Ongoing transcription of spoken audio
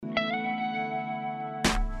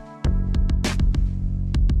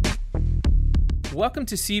Welcome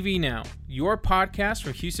to CV Now, your podcast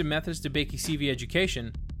from Houston Methodist DeBakey CV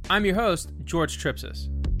Education. I'm your host, George Tripsis.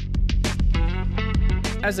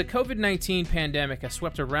 As the COVID-19 pandemic has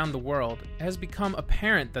swept around the world, it has become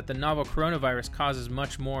apparent that the novel coronavirus causes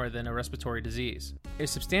much more than a respiratory disease. A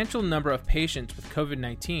substantial number of patients with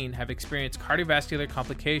COVID-19 have experienced cardiovascular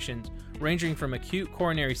complications ranging from acute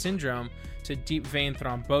coronary syndrome to deep vein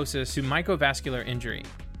thrombosis to microvascular injury.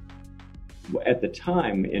 At the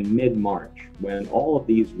time in mid-March, when all of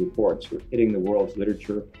these reports were hitting the world's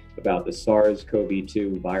literature about the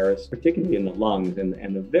SARS-CoV-2 virus, particularly in the lungs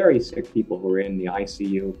and the very sick people who were in the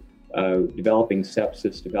ICU, developing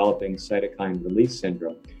sepsis, developing cytokine release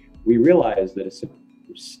syndrome, we realized that a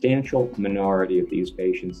substantial minority of these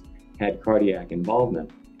patients had cardiac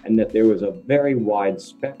involvement and that there was a very wide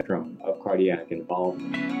spectrum of cardiac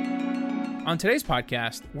involvement. On today's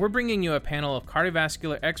podcast, we're bringing you a panel of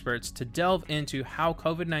cardiovascular experts to delve into how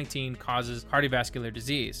COVID-19 causes cardiovascular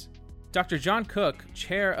disease. Dr. John Cook,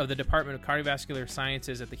 chair of the Department of Cardiovascular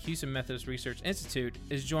Sciences at the Houston Methodist Research Institute,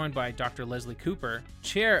 is joined by Dr. Leslie Cooper,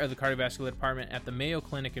 chair of the cardiovascular department at the Mayo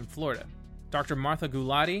Clinic in Florida, Dr. Martha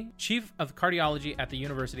Gulati, chief of cardiology at the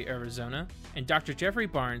University of Arizona, and Dr. Jeffrey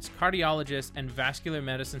Barnes, cardiologist and vascular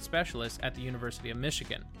medicine specialist at the University of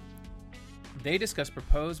Michigan. They discuss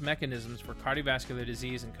proposed mechanisms for cardiovascular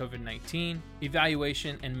disease and COVID-19,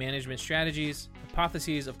 evaluation and management strategies,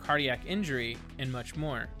 hypotheses of cardiac injury, and much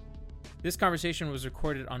more. This conversation was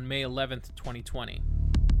recorded on May 11th, 2020.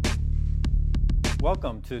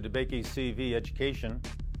 Welcome to DeBakey CV Education.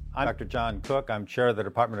 I'm Dr. John Cook. I'm chair of the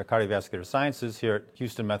Department of Cardiovascular Sciences here at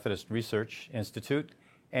Houston Methodist Research Institute.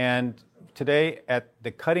 And today, at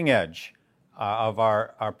the cutting edge of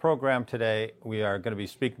our program today, we are going to be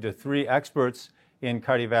speaking to three experts in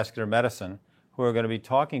cardiovascular medicine who are going to be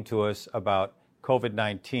talking to us about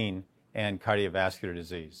COVID-19 and cardiovascular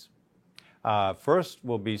disease. First,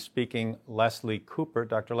 we'll be speaking Leslie Cooper.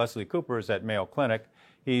 Dr. Leslie Cooper is at Mayo Clinic.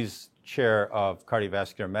 He's chair of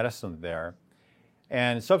cardiovascular medicine there.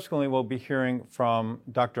 And subsequently, we'll be hearing from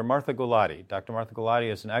Dr. Martha Gulati. Dr. Martha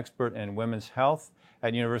Gulati is an expert in women's health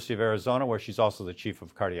at University of Arizona, where she's also the chief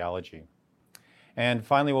of cardiology. And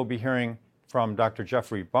finally, we'll be hearing from Dr.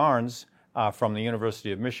 Jeffrey Barnes from the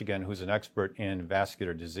University of Michigan, who's an expert in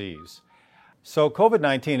vascular disease. So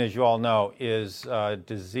COVID-19, as you all know, is a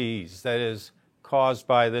disease that is caused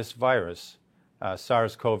by this virus,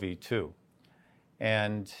 SARS-CoV-2.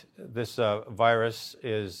 And this virus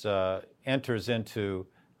enters into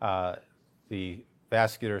the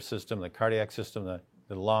vascular system, the cardiac system,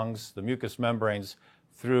 the lungs, the mucous membranes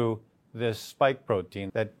through this spike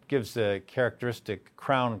protein that gives the characteristic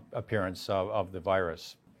crown appearance of the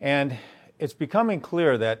virus. And it's becoming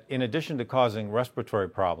clear that in addition to causing respiratory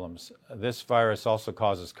problems, this virus also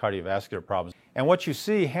causes cardiovascular problems. And what you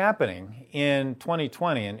see happening in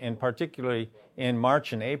 2020, and particularly in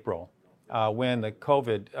March and April, when the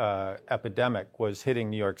COVID epidemic was hitting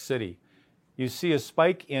New York City, you see a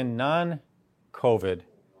spike in non-COVID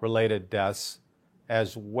related deaths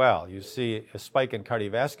as well. You see a spike in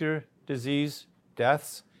cardiovascular disease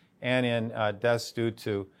deaths and in deaths due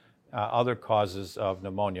to other causes of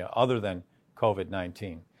pneumonia other than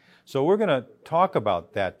COVID-19. So we're going to talk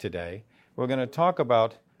about that today. We're going to talk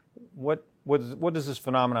about what does this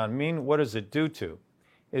phenomenon mean? What does it do to?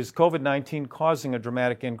 Is COVID-19 causing a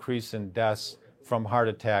dramatic increase in deaths from heart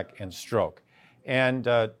attack and stroke? And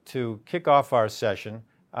to kick off our session,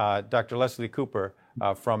 Dr. Leslie Cooper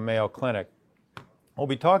from Mayo Clinic will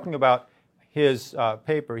be talking about his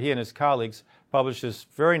paper. He and his colleagues published this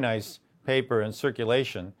very nice paper in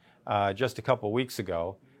Circulation just a couple weeks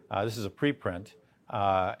ago. This is a preprint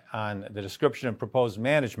on the description and proposed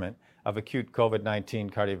management of acute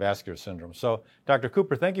COVID-19 cardiovascular syndrome. So, Dr.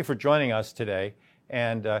 Cooper, thank you for joining us today,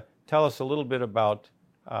 and tell us a little bit about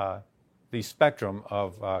the spectrum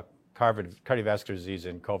of cardiovascular disease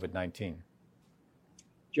in COVID-19.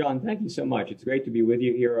 John, thank you so much. It's great to be with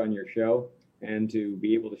you here on your show and to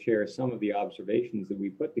be able to share some of the observations that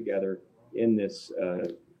we put together in this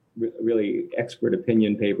really expert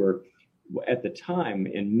opinion paper. At the time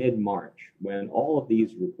in mid-March, when all of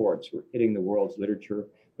these reports were hitting the world's literature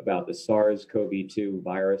about the SARS-CoV-2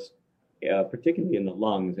 virus, particularly in the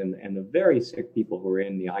lungs and the very sick people who were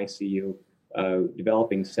in the ICU,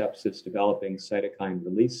 developing sepsis, developing cytokine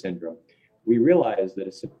release syndrome, we realized that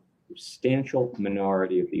a substantial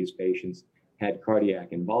minority of these patients had cardiac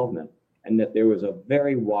involvement and that there was a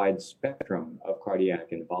very wide spectrum of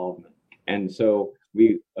cardiac involvement. And so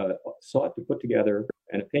we sought to put together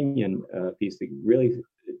an opinion piece that really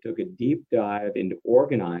took a deep dive into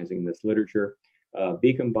organizing this literature.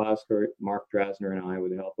 Beacom Boskert, Mark Drasner, and I,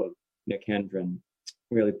 with the help of Nick Hendren,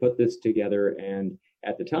 really put this together. And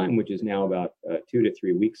at the time, which is now about 2 to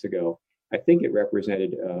 3 weeks ago, I think it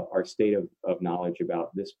represented our state of knowledge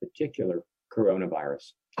about this particular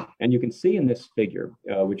coronavirus. And you can see in this figure,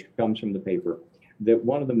 which comes from the paper, that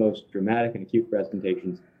one of the most dramatic and acute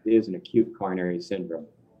presentations is an acute coronary syndrome,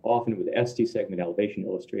 often with ST segment elevation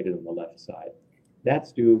illustrated on the left side.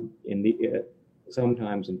 That's due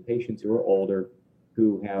sometimes in patients who are older,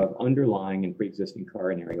 who have underlying and pre-existing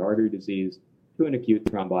coronary artery disease to an acute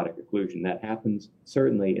thrombotic occlusion. That happens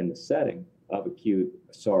certainly in the setting of acute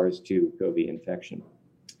SARS-CoV infection.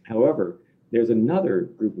 However, there's another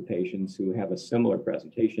group of patients who have a similar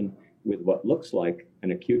presentation with what looks like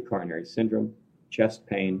an acute coronary syndrome, chest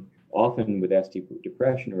pain, often with ST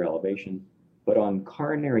depression or elevation, but on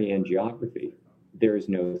coronary angiography, there is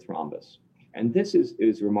no thrombus. And this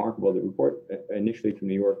is remarkable. The report initially from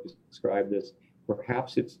New York described this.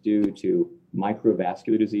 Perhaps it's due to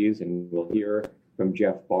microvascular disease, and we'll hear from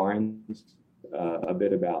Jeff Barnes a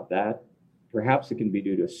bit about that. Perhaps it can be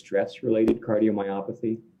due to stress-related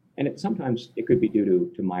cardiomyopathy, and sometimes it could be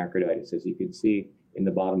due to myocarditis, as you can see in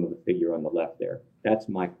the bottom of the figure on the left there. That's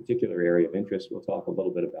my particular area of interest. We'll talk a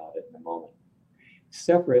little bit about it in a moment.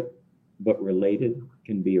 Separate but related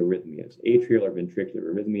can be arrhythmias, atrial or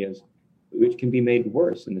ventricular arrhythmias, which can be made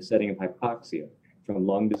worse in the setting of hypoxia from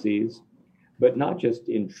lung disease, but not just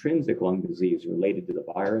intrinsic lung disease related to the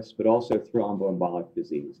virus, but also thromboembolic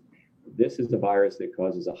disease. This is the virus that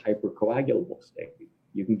causes a hypercoagulable state.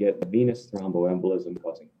 You can get venous thromboembolism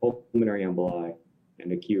causing pulmonary emboli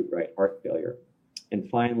and acute right heart failure. And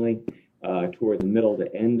finally, toward the middle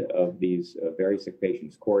to end of these very sick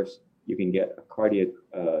patients' course, you can get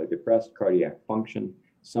a depressed cardiac function.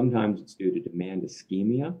 Sometimes it's due to demand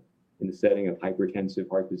ischemia in the setting of hypertensive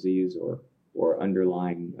heart disease or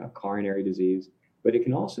underlying coronary disease, but it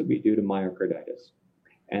can also be due to myocarditis.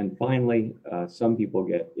 And finally, some people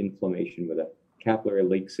get inflammation with a capillary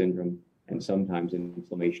leak syndrome and sometimes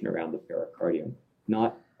inflammation around the pericardium.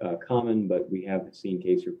 Not common, but we have seen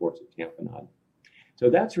case reports of tamponade. So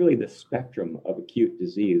that's really the spectrum of acute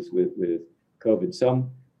disease with COVID. Some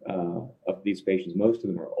of these patients, most of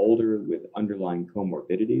them are older with underlying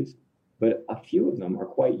comorbidities, but a few of them are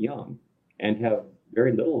quite young and have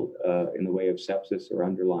very little in the way of sepsis or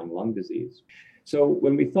underlying lung disease. So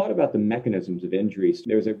when we thought about the mechanisms of injuries,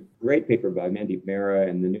 there was a great paper by Mandeep Mehra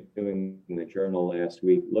in the New England Journal last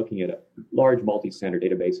week looking at a large multi-center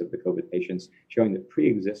database of the COVID patients showing that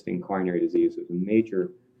pre-existing coronary disease was a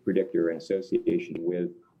major predictor and association with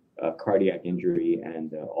cardiac injury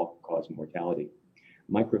and all-cause mortality.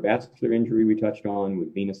 Microvascular injury we touched on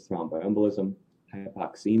with venous thromboembolism,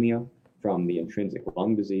 hypoxemia from the intrinsic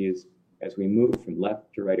lung disease. As we move from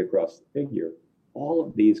left to right across the figure, all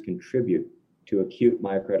of these contribute to acute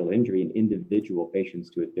myocardial injury in individual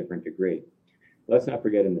patients to a different degree. Let's not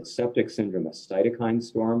forget in the septic syndrome, a cytokine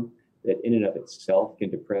storm that in and of itself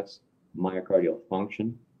can depress myocardial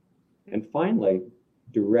function. And finally,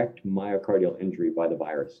 direct myocardial injury by the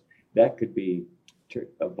virus. That could be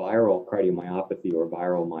a viral cardiomyopathy or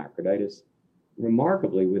viral myocarditis.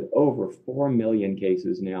 Remarkably, with over 4 million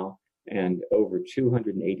cases now and over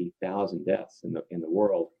 280,000 deaths in the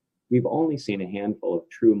world, we've only seen a handful of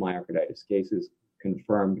true myocarditis cases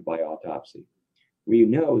confirmed by autopsy. We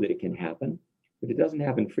know that it can happen, but it doesn't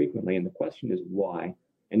happen frequently. And the question is why?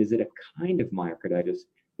 And is it a kind of myocarditis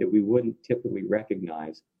that we wouldn't typically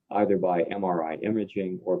recognize either by MRI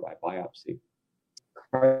imaging or by biopsy?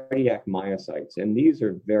 Cardiac myocytes, and these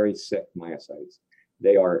are very sick myocytes.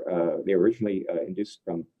 They originally induced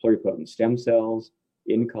from pluripotent stem cells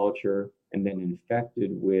in culture and then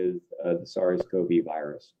infected with the SARS-CoV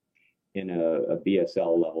virus in a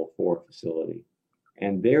BSL level 4 facility.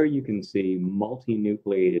 And there you can see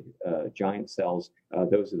multinucleated giant cells.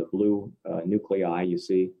 Those are the blue nuclei you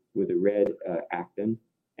see with the red actin.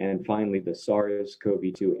 And finally, the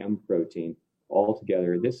SARS-CoV-2 M protein all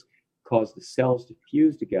together. This caused the cells to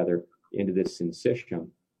fuse together into this syncytium.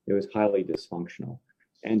 It was highly dysfunctional.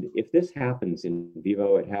 And if this happens in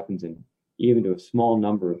vivo, it happens in even to a small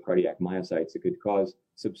number of cardiac myocytes, it could cause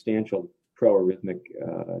substantial proarrhythmic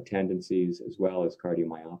tendencies as well as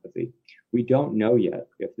cardiomyopathy. We don't know yet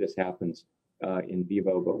if this happens in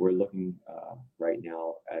vivo, but we're looking right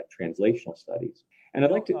now at translational studies. And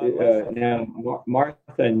I'd like to now Martha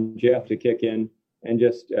and Jeff to kick in and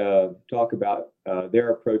just talk about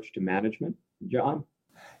their approach to management. John?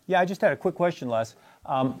 Yeah, I just had a quick question, Les.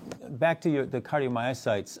 Back to the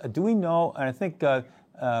cardiomyocytes. Do we know, and I think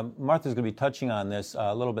Martha's going to be touching on this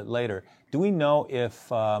a little bit later, do we know if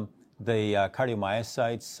the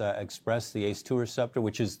cardiomyocytes express the ACE2 receptor,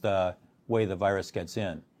 which is the way the virus gets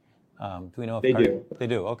in? Do we know if They do. They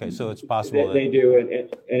do. Okay, so it's possible. They do,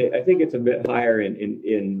 and I think it's a bit higher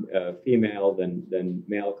in female than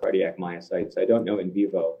male cardiac myocytes. I don't know in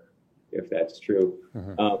vivo if that's true.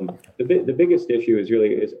 The biggest issue is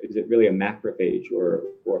it really a macrophage or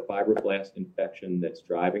fibroblast infection that's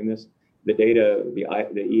driving this? The data,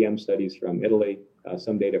 the EM studies from Italy,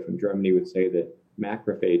 some data from Germany would say that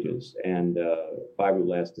macrophages and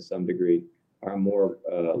fibroblasts to some degree are more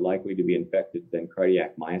likely to be infected than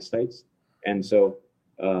cardiac myocytes. And so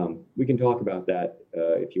we can talk about that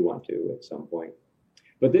if you want to at some point.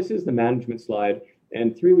 But this is the management slide.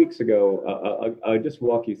 And 3 weeks ago, I'll just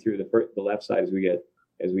walk you through the left side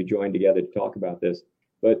as we join together to talk about this.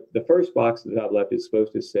 But the first box at the top left is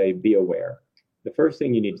supposed to say, be aware. The first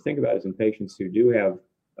thing you need to think about is in patients who do have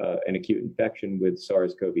an acute infection with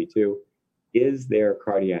SARS-CoV-2, is there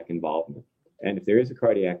cardiac involvement? And if there is a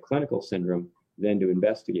cardiac clinical syndrome, then to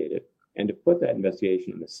investigate it. And to put that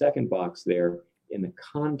investigation in the second box there in the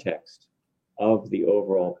context of the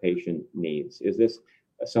overall patient needs. Is this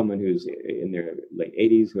someone who's in their late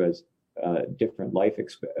 80s who has different life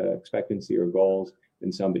expectancy or goals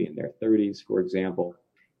than somebody in their 30s, for example?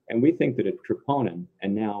 And we think that a troponin,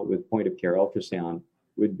 and now with point-of-care ultrasound,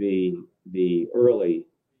 would be the early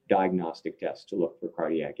diagnostic test to look for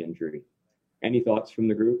cardiac injury. Any thoughts from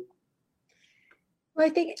the group? Well, I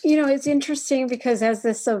think, it's interesting because as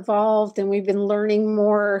this evolved and we've been learning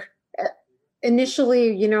more,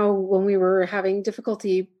 initially, when we were having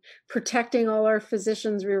difficulty protecting all our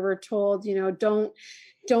physicians, we were told,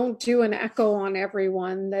 don't do an echo on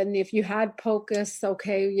everyone. Then if you had POCUS,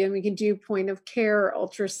 okay, we can do point of care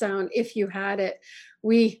ultrasound if you had it.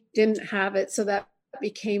 We didn't have it, so that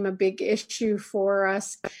became a big issue for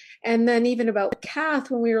us. And then even about cath,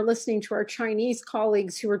 when we were listening to our Chinese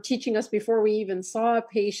colleagues who were teaching us before we even saw a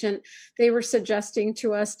patient, they were suggesting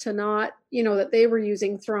to us to not, that they were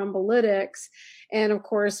using thrombolytics. And of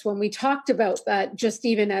course, when we talked about that, just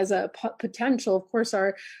even as a potential, of course,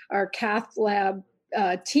 our cath lab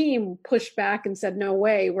team pushed back and said, no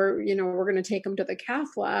way, we're going to take them to the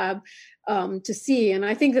cath lab to see. And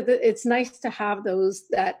I think that it's nice to have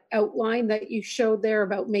that outline that you showed there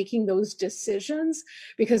about making those decisions,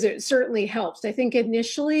 because it certainly helps. I think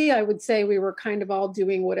initially I would say we were kind of all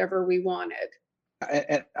doing whatever we wanted.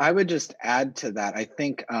 And I would just add to that. I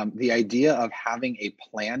think the idea of having a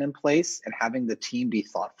plan in place and having the team be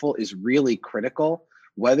thoughtful is really critical,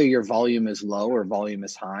 whether your volume is low or volume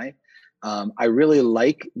is high. I really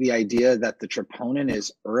like the idea that the troponin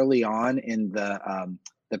is early on in the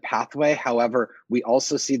pathway. However, we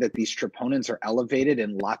also see that these troponins are elevated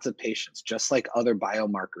in lots of patients, just like other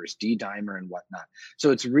biomarkers, D-dimer and whatnot.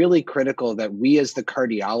 So it's really critical that we as the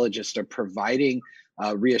cardiologist are providing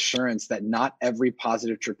reassurance that not every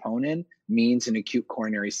positive troponin means an acute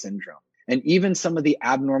coronary syndrome. And even some of the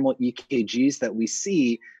abnormal EKGs that we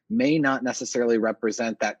see may not necessarily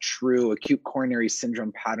represent that true acute coronary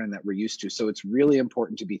syndrome pattern that we're used to. So it's really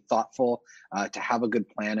important to be thoughtful, to have a good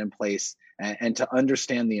plan in place, and to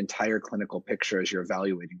understand the entire clinical picture as you're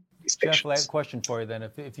evaluating these patients. Jeff, I have a question for you then.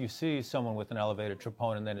 If you see someone with an elevated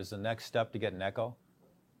troponin, then is the next step to get an echo,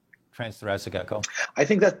 transthoracic echo? I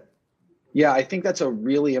think that's a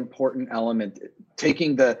really important element.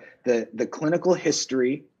 Taking the clinical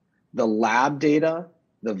history, the lab data,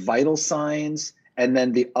 the vital signs, and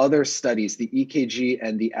then the other studies, the EKG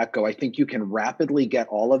and the echo. I think you can rapidly get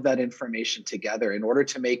all of that information together in order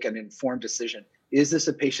to make an informed decision. Is this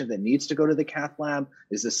a patient that needs to go to the cath lab?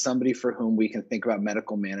 Is this somebody for whom we can think about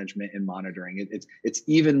medical management and monitoring? It's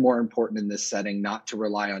even more important in this setting not to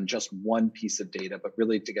rely on just one piece of data, but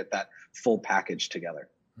really to get that full package together.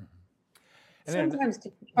 Sometimes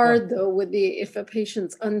it's hard though if a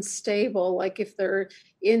patient's unstable, like if they're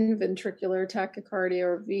in ventricular tachycardia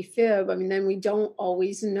or VFib, then we don't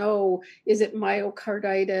always know, is it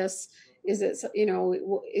myocarditis? Is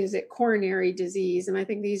it coronary disease? And I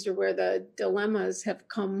think these are where the dilemmas have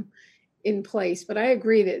come in place. But I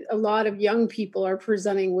agree that a lot of young people are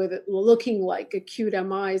presenting with it looking like acute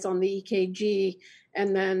MIs on the EKG,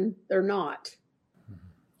 and then they're not.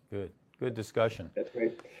 Good discussion. That's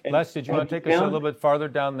great. Les, did you want to take us a little bit farther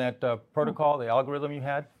down that protocol, the algorithm you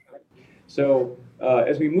had? So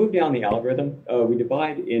as we move down the algorithm, we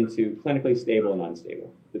divide into clinically stable and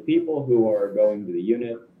unstable. The people who are going to the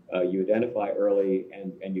unit, you identify early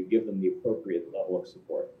and you give them the appropriate level of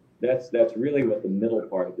support. That's really what the middle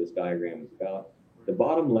part of this diagram is about. The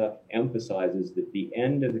bottom left emphasizes that the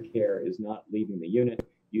end of the care is not leaving the unit.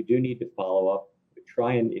 You do need to follow up.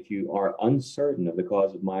 Try and, if you are uncertain of the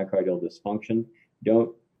cause of myocardial dysfunction,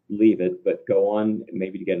 don't leave it, but go on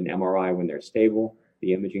maybe to get an MRI when they're stable.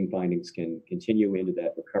 The imaging findings can continue into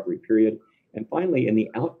that recovery period. And finally, in the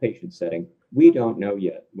outpatient setting, we don't know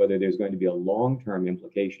yet whether there's going to be a long-term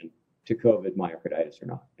implication to COVID myocarditis or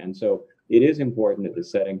not. And so it is important at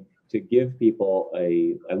this setting to give people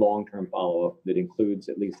a long-term follow-up that includes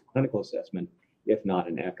at least clinical assessment, if not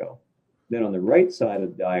an echo. Then on the right side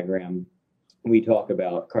of the diagram, we talk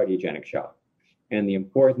about cardiogenic shock and the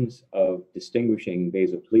importance of distinguishing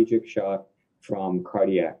vasoplegic shock from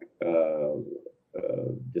cardiac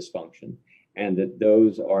dysfunction, and that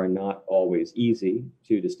those are not always easy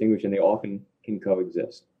to distinguish, and they often can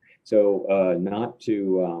coexist. So not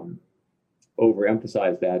to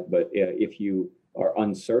overemphasize that, but if you are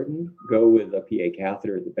uncertain, go with a PA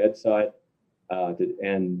catheter at the bedside,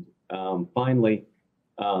 and finally,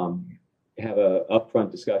 have an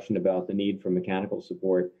upfront discussion about the need for mechanical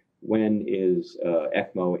support when is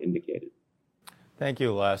ECMO indicated. Thank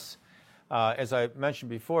you, Les. As I mentioned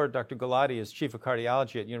before, Dr. Gulati is Chief of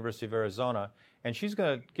Cardiology at University of Arizona, and she's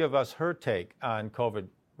going to give us her take on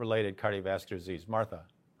COVID-related cardiovascular disease. Martha.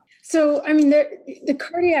 So, I mean, the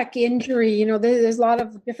cardiac injury, you know, there's a lot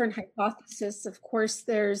of different hypotheses. Of course,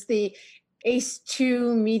 there's the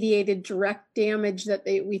ACE2 mediated direct damage that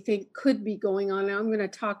we think could be going on. Now, I'm going to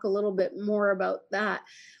talk a little bit more about that.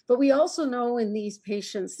 But we also know in these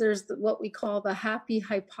patients, there's what we call the happy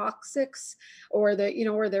hypoxics, or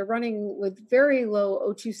where they're running with very low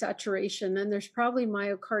O2 saturation, and there's probably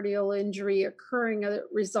myocardial injury occurring as a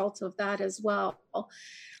result of that as well,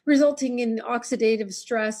 resulting in oxidative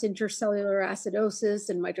stress, intercellular acidosis,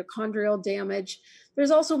 and mitochondrial damage.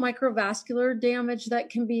 There's also microvascular damage that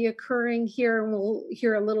can be occurring here, and we'll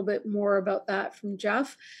hear a little bit more about that from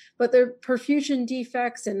Jeff. But there are perfusion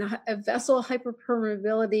defects and vessel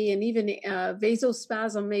hyperpermeability, and even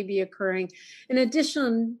vasospasm may be occurring, in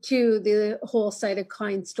addition to the whole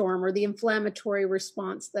cytokine storm or the inflammatory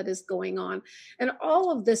response that is going on. And all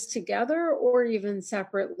of this together, or even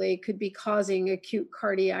separately, could be causing acute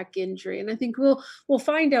cardiac injury. And I think we'll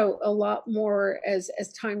find out a lot more as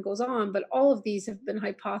time goes on, but all of these have been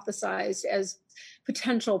hypothesized as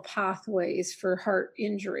potential pathways for heart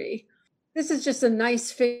injury. This is just a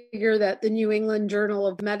nice figure that the New England Journal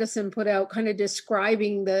of Medicine put out, kind of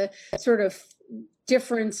describing the sort of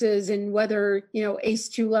differences in whether, you know,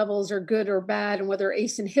 ACE2 levels are good or bad, and whether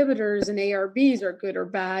ACE inhibitors and ARBs are good or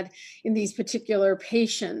bad in these particular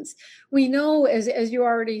patients. We know, as you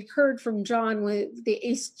already heard from John, the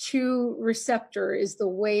ACE2 receptor is the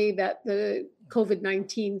way that the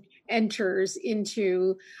COVID-19 enters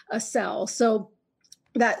into a cell. So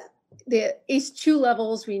that the ACE2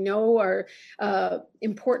 levels we know are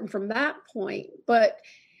important from that point.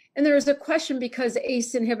 And there's a question, because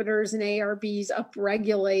ACE inhibitors and ARBs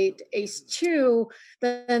upregulate ACE2,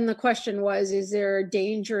 then the question was, is there a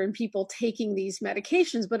danger in people taking these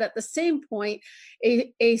medications? But at the same point,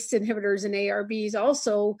 ACE inhibitors and ARBs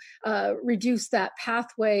also reduce that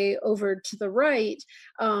pathway over to the right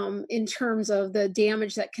in terms of the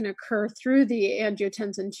damage that can occur through the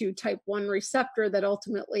angiotensin II type 1 receptor that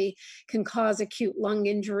ultimately can cause acute lung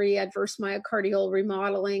injury, adverse myocardial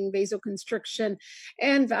remodeling, vasoconstriction,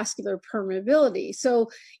 and vascular permeability. So,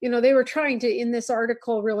 you know, they were trying to, in this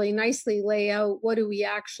article, really nicely lay out, what do we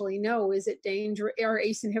actually know? Is it dangerous? Are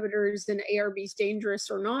ACE inhibitors and ARBs dangerous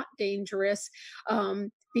or not dangerous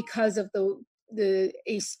because of the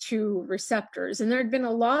ACE2 receptors? And there had been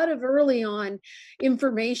a lot of early on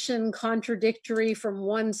information contradictory from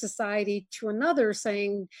one society to another,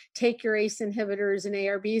 saying take your ACE inhibitors and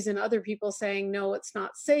ARBs, and other people saying no, it's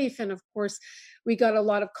not safe. And of course, we got a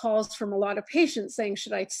lot of calls from a lot of patients saying,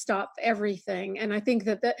 should I stop everything? And I think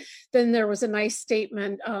that then there was a nice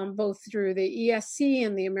statement both through the ESC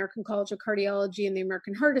and the American College of Cardiology and the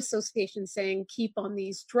American Heart Association saying, keep on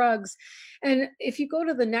these drugs. And if you go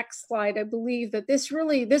to the next slide, I believe that this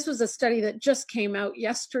was a study that just came out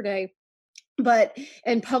yesterday,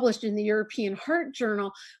 and published in the European Heart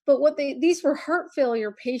Journal. But these were heart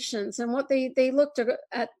failure patients, and what they looked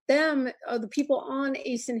at them, the people on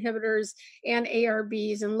ACE inhibitors and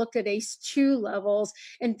ARBs, and looked at ACE2 levels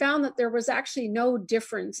and found that there was actually no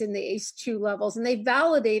difference in the ACE2 levels. And they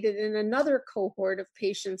validated in another cohort of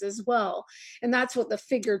patients as well. And that's what the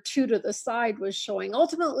figure 2 to the side was showing.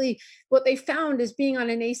 Ultimately, what they found is being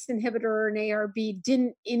on an ACE inhibitor or an ARB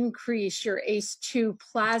didn't increase your ACE2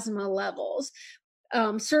 plasma levels.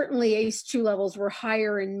 Certainly ACE2 levels were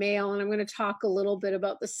higher in male, and I'm going to talk a little bit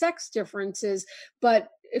about the sex differences, but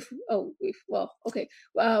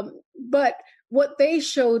but what they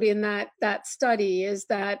showed in that study is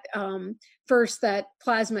that first, that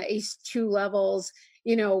plasma ACE2 levels,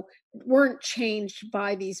 you know, weren't changed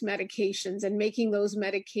by these medications, and making those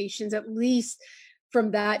medications at least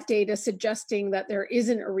from that data suggesting that there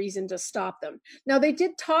isn't a reason to stop them. Now, they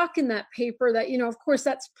did talk in that paper that, of course,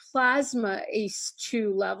 that's plasma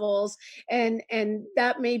ACE2 levels, and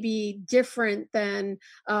that may be different than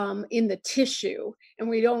in the tissue. And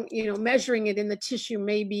we don't, measuring it in the tissue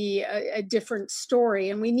may be a different story,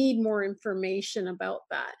 and we need more information about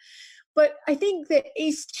that. But I think the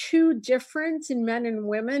ACE2 difference in men and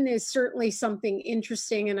women is certainly something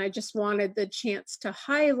interesting, and I just wanted the chance to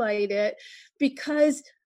highlight it because,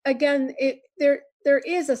 again, there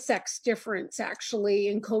is a sex difference actually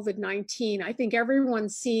in COVID-19. I think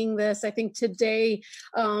everyone's seeing this. I think today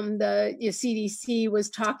the CDC was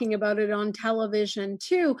talking about it on television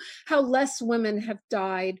too, how less women have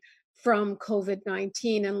died from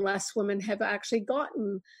COVID-19 and less women have actually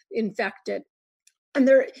gotten infected. And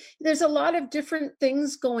there's a lot of different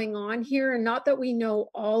things going on here, and not that we know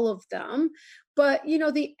all of them, but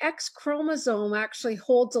the X chromosome actually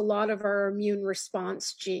holds a lot of our immune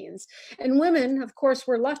response genes. And women, of course,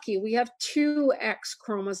 we're lucky. We have 2 X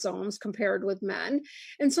chromosomes compared with men.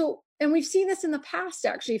 And we've seen this in the past,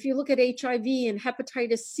 actually. If you look at HIV and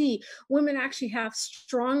hepatitis C, women actually have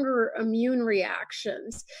stronger immune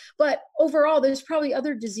reactions. But overall, there's probably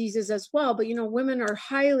other diseases as well. But, women are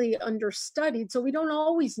highly understudied, so we don't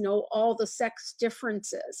always know all the sex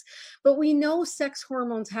differences. But we know sex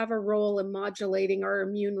hormones have a role in modulating our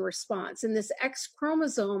immune response. And this X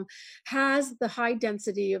chromosome has the high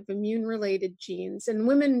density of immune-related genes. And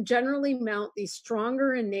women generally mount these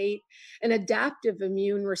stronger innate and adaptive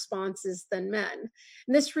immune responses than men.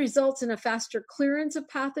 And this results in a faster clearance of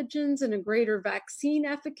pathogens and a greater vaccine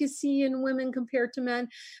efficacy in women compared to men,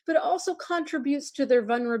 but it also contributes to their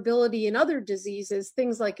vulnerability in other diseases,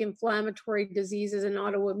 things like inflammatory diseases and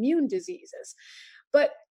autoimmune diseases.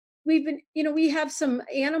 But we have some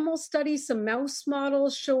animal studies, some mouse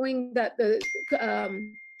models showing that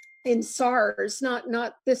in SARS,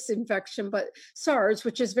 not this infection, but SARS,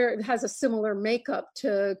 which has a similar makeup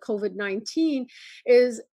to COVID-19,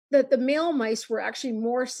 is that the male mice were actually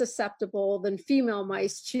more susceptible than female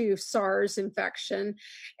mice to SARS infection.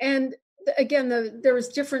 And again, there was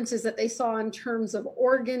differences that they saw in terms of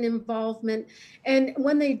organ involvement. And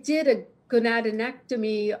when they did a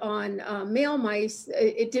gonadectomy on male mice,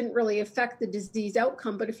 it didn't really affect the disease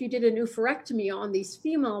outcome. But if you did an oophorectomy on these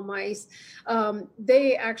female mice,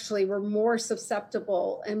 they actually were more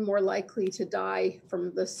susceptible and more likely to die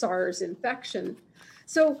from the SARS infection.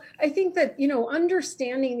 So I think that,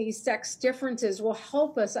 understanding these sex differences will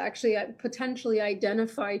help us actually potentially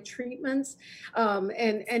identify treatments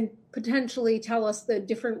and potentially tell us the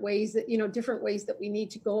different ways that we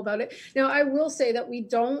need to go about it. Now, I will say that we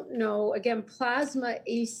don't know, again, plasma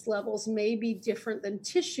ACE levels may be different than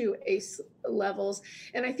tissue ACE levels.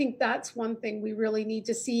 And I think that's one thing we really need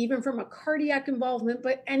to see, even from a cardiac involvement,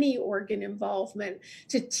 but any organ involvement,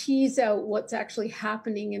 to tease out what's actually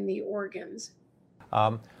happening in the organs.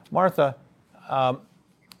 Martha,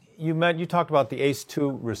 you talked about the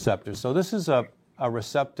ACE2 receptor. So this is a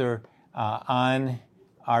receptor on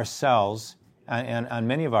our cells and on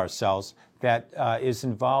many of our cells that is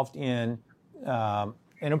involved in an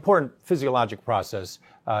important physiologic process,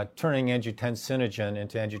 turning angiotensinogen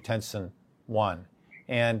into angiotensin 1.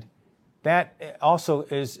 And that also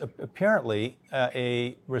is apparently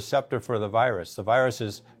a receptor for the virus. The virus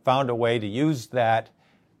has found a way to use that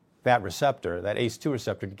receptor, that ACE2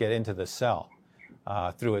 receptor, to get into the cell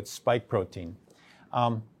through its spike protein.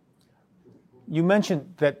 You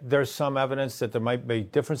mentioned that there's some evidence that there might be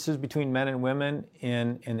differences between men and women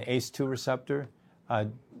in the ACE2 receptor.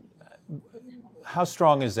 How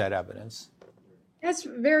strong is that evidence? That's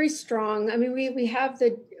very strong. I mean, we have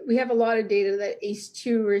a lot of data that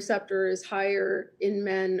ACE2 receptor is higher in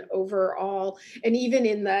men overall. And even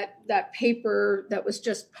in that paper that was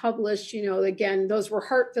just published, again, those were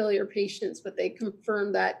heart failure patients, but they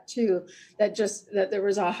confirmed that too, that there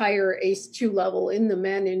was a higher ACE2 level in the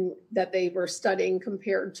men that they were studying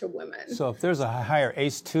compared to women. So if there's a higher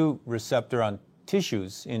ACE2 receptor on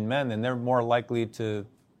tissues in men, then they're more likely to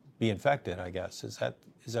be infected, I guess. Is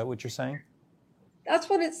that what you're saying?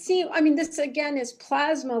 That's what it seems. I mean, this again is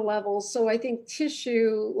plasma levels. So I think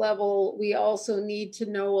tissue level, we also need to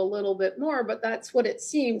know a little bit more, but that's what it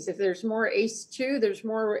seems. If there's more ACE2, there's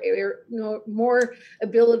more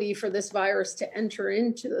ability for this virus to enter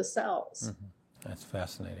into the cells. Mm-hmm. That's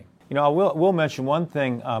fascinating. I will mention one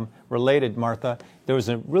thing related, Martha. There was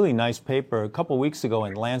a really nice paper a couple weeks ago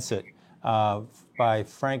in Lancet by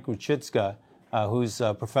Frank Ruchitska, who's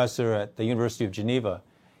a professor at the University of Geneva.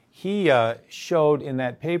 He showed in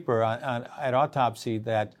that paper at autopsy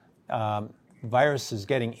that virus is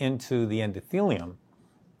getting into the endothelium.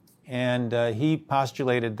 And he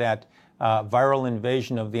postulated that viral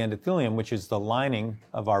invasion of the endothelium, which is the lining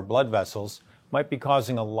of our blood vessels, might be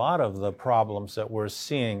causing a lot of the problems that we're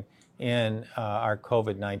seeing in our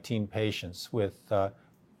COVID-19 patients with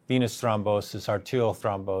venous thrombosis, arterial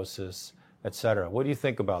thrombosis, et cetera. What do you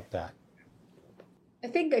think about that? I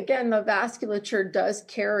think, again, the vasculature does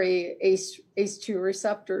carry ACE2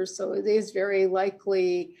 receptors, so it is very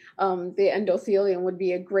likely the endothelium would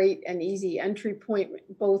be a great and easy entry point,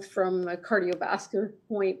 both from a cardiovascular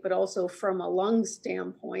point, but also from a lung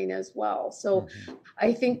standpoint as well. So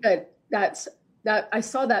I think that I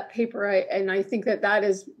saw that paper, and I think that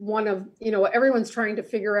is one of, everyone's trying to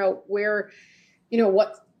figure out where,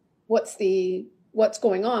 what's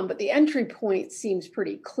going on, but the entry point seems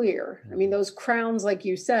pretty clear. I mean, those crowns, like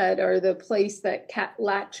you said, are the place that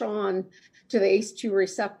latch on to the ACE2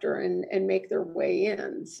 receptor and make their way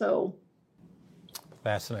in. So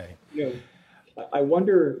fascinating. I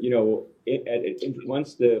wonder,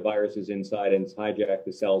 once the virus is inside and it's hijacked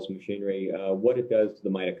the cell's machinery, what it does to the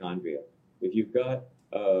mitochondria. If you've got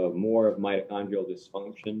more of mitochondrial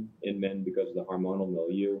dysfunction in men because of the hormonal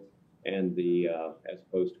milieu, and as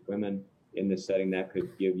opposed to women, in this setting, that could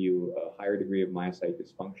give you a higher degree of myocyte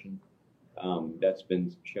dysfunction. That's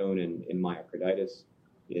been shown in myocarditis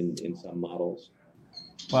in some models.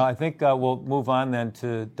 Well, I think we'll move on then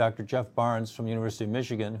to Dr. Jeff Barnes from University of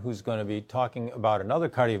Michigan, who's going to be talking about another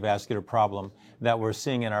cardiovascular problem that we're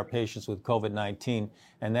seeing in our patients with COVID-19,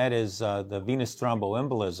 and that is the venous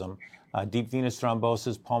thromboembolism, deep venous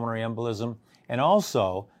thrombosis, pulmonary embolism, and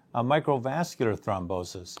also microvascular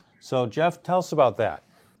thrombosis. So, Jeff, tell us about that.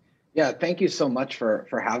 Yeah, thank you so much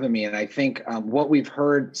for having me. And I think what we've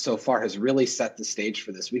heard so far has really set the stage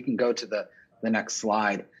for this. We can go to the next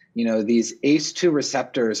slide. These ACE2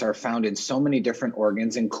 receptors are found in so many different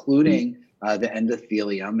organs, including the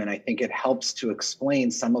endothelium. And I think it helps to explain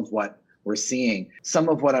some of what we're seeing. Some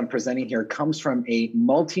of what I'm presenting here comes from a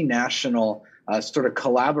multinational sort of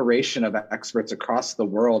collaboration of experts across the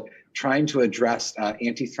world trying to address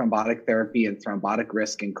antithrombotic therapy and thrombotic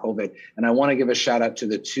risk in COVID. And I want to give a shout out to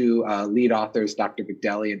the two lead authors, Dr.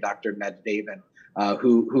 Bigdelli and Dr. Medvedev,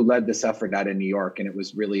 who led this effort out in New York. And it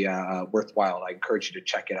was really worthwhile. I encourage you to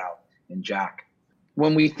check it out in JACC.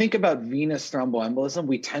 When we think about venous thromboembolism,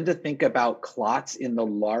 we tend to think about clots in the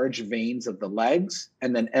large veins of the legs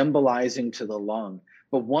and then embolizing to the lung.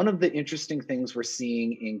 But one of the interesting things we're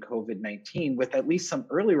seeing in COVID-19, with at least some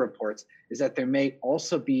early reports, is that there may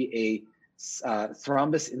also be a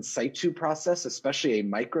thrombus in situ process, especially a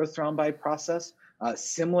microthrombi process,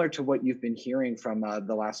 similar to what you've been hearing from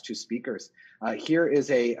the last two speakers. Here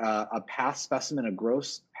is a past specimen, a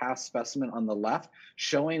gross past specimen on the left,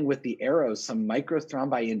 showing with the arrows some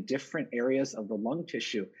microthrombi in different areas of the lung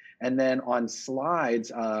tissue. And then on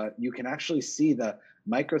slides, you can actually see the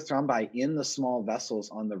microthrombi in the small vessels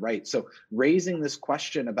on the right. So raising this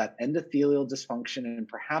question about endothelial dysfunction and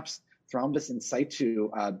perhaps thrombus in situ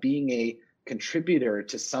being a contributor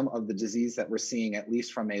to some of the disease that we're seeing, at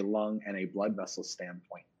least from a lung and a blood vessel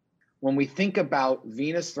standpoint. When we think about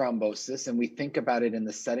venous thrombosis and we think about it in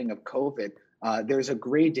the setting of COVID, there's a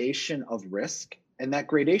gradation of risk. And that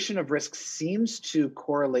gradation of risk seems to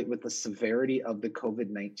correlate with the severity of the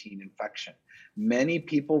COVID-19 infection. Many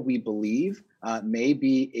people, we believe, may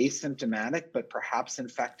be asymptomatic, but perhaps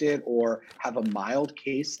infected or have a mild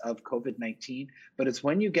case of COVID-19. But it's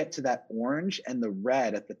when you get to that orange and the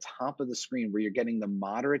red at the top of the screen where you're getting the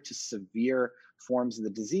moderate to severe forms of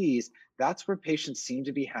the disease, that's where patients seem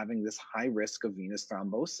to be having this high risk of venous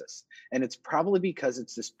thrombosis. And it's probably because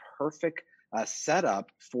it's this perfect setup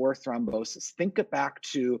for thrombosis. Think back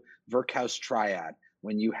to Virchow's triad,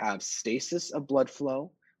 when you have stasis of blood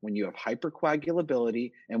flow, when you have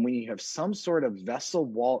hypercoagulability, and when you have some sort of vessel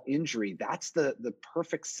wall injury. That's the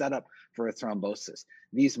perfect setup for a thrombosis.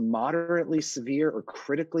 These moderately severe or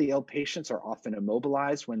critically ill patients are often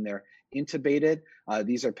immobilized when they're intubated.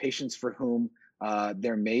 These are patients for whom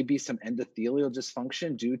there may be some endothelial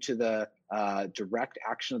dysfunction due to the direct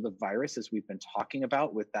action of the virus, as we've been talking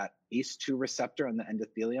about with that ACE2 receptor on the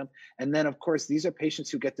endothelium. And then, of course, these are patients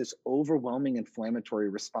who get this overwhelming inflammatory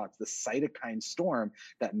response, the cytokine storm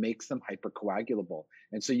that makes them hypercoagulable.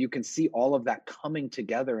 And so you can see all of that coming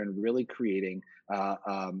together and really creating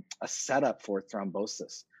a setup for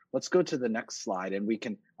thrombosis. Let's go to the next slide and we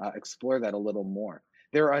can explore that a little more.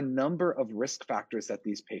 There are a number of risk factors that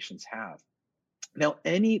these patients have. Now,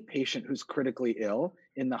 any patient who's critically ill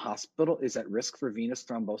in the hospital is at risk for venous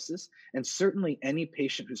thrombosis, and certainly any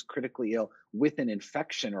patient who's critically ill with an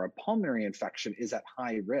infection or a pulmonary infection is at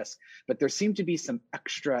high risk. But there seem to be some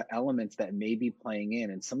extra elements that may be playing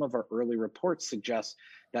in, and some of our early reports suggest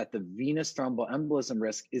that the venous thromboembolism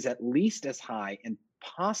risk is at least as high and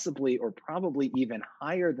possibly or probably even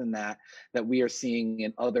higher than that we are seeing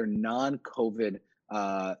in other non-COVID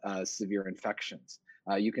severe infections.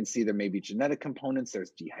 You can see there may be genetic components,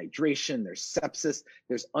 there's dehydration, there's sepsis,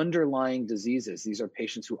 there's underlying diseases. These are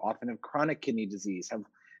patients who often have chronic kidney disease, have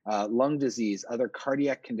lung disease, other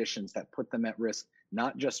cardiac conditions that put them at risk,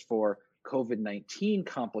 not just for COVID-19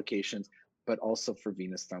 complications, but also for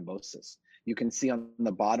venous thrombosis. You can see on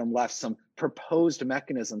the bottom left some proposed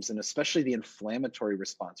mechanisms, and especially the inflammatory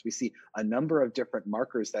response. We see a number of different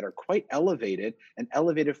markers that are quite elevated and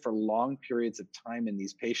elevated for long periods of time in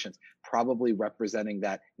these patients, probably representing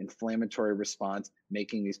that inflammatory response,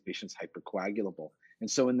 making these patients hypercoagulable. And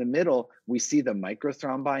so in the middle, we see the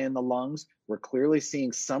microthrombi in the lungs. We're clearly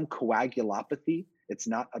seeing some coagulopathy. It's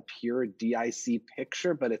not a pure DIC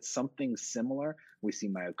picture, but it's something similar. We see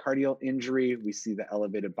myocardial injury, we see the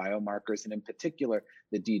elevated biomarkers, and in particular,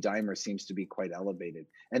 the D-dimer seems to be quite elevated.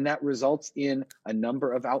 And that results in a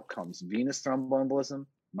number of outcomes: venous thromboembolism,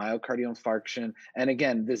 myocardial infarction, and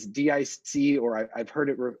again, this DIC, or I've heard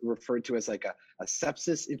it referred to as like a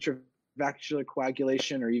sepsis intravascular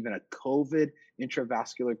coagulation, or even a COVID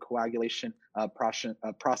intravascular coagulation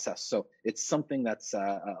process. So it's something that's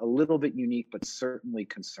a little bit unique, but certainly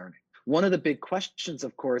concerning. One of the big questions,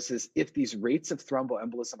 of course, is if these rates of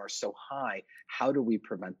thromboembolism are so high, how do we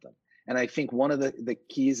prevent them? And I think one of the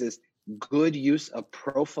keys is good use of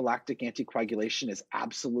prophylactic anticoagulation is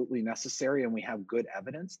absolutely necessary, and we have good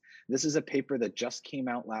evidence. This is a paper that just came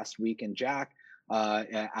out last week in JACC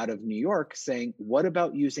out of New York saying, what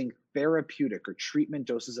about using therapeutic or treatment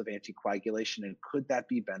doses of anticoagulation, and could that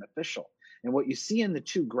be beneficial? And what you see in the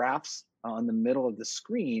two graphs on the middle of the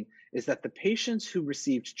screen is that the patients who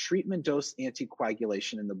received treatment dose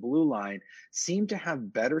anticoagulation in the blue line seem to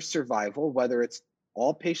have better survival, whether it's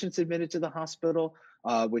all patients admitted to the hospital,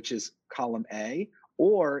 which is column A,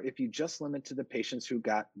 or if you just limit to the patients who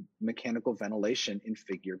got mechanical ventilation in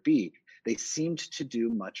figure B, they seemed to do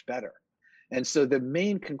much better. And so the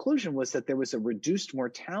main conclusion was that there was a reduced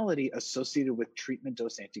mortality associated with treatment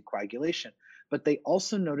dose anticoagulation, but they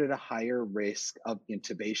also noted a higher risk of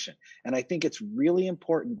intubation. And I think it's really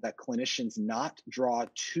important that clinicians not draw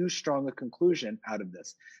too strong a conclusion out of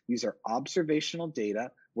this. These are observational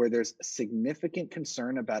data where there's significant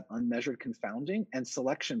concern about unmeasured confounding and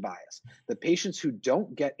selection bias. The patients who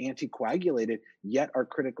don't get anticoagulated yet are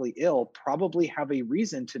critically ill probably have a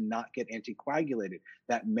reason to not get anticoagulated.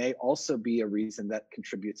 That may also be a reason that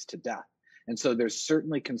contributes to death. And so there's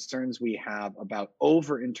certainly concerns we have about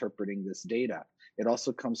over-interpreting this data. It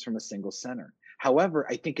also comes from a single center. However,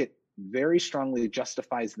 I think it very strongly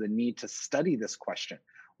justifies the need to study this question.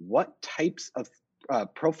 What types of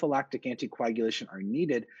prophylactic anticoagulation are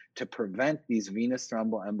needed to prevent these venous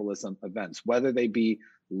thromboembolism events, whether they be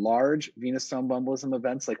large venous thromboembolism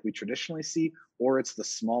events like we traditionally see, or it's the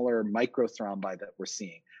smaller microthrombi that we're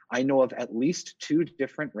seeing. I know of at least 2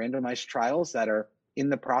 different randomized trials that are in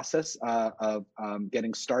the process of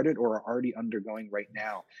getting started or are already undergoing right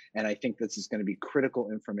now. And I think this is going to be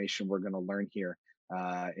critical information we're going to learn here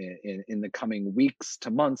in the coming weeks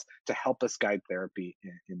to months to help us guide therapy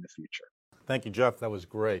in the future. Thank you, Jeff. That was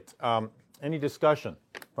great. Any discussion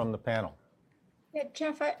from the panel? Yeah,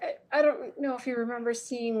 Jeff, I don't know if you remember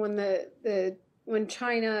seeing when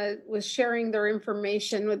China was sharing their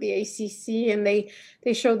information with the ACC, and they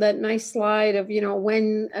showed that nice slide of,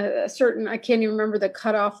 when a certain, I can't even remember the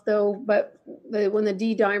cutoff though, but when the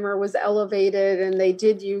D-dimer was elevated, and they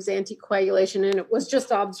did use anticoagulation, and it was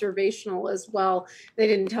just observational as well. They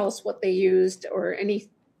didn't tell us what they used or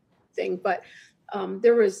anything, but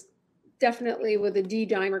there was definitely, with the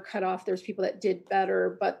D-dimer cutoff, there's people that did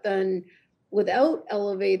better, but then without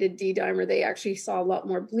elevated D-dimer, they actually saw a lot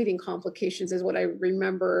more bleeding complications, is what I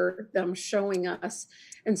remember them showing us.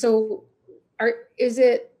 And so,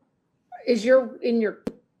 in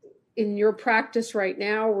your practice right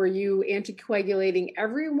now, were you anticoagulating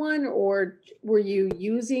everyone, or were you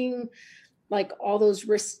using like all those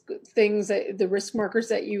risk things, the risk markers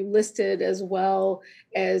that you listed, as well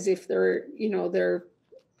as if they're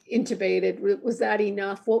intubated? Was that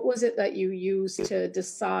enough? What was it that you used to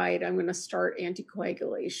decide I'm going to start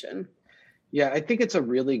anticoagulation? Yeah, I think it's a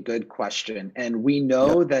really good question. And we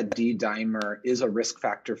know that D-dimer is a risk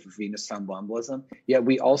factor for venous thromboembolism, yet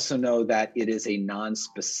we also know that it is a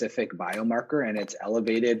non-specific biomarker and it's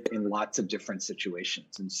elevated in lots of different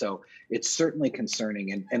situations. And so it's certainly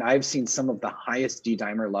concerning. And I've seen some of the highest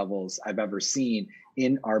D-dimer levels I've ever seen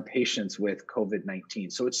in our patients with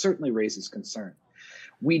COVID-19. So it certainly raises concern.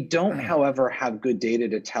 We don't, however, have good data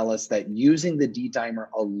to tell us that using the D-dimer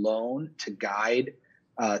alone to guide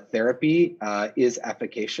therapy is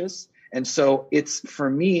efficacious. And so it's, for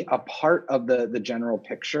me, a part of the general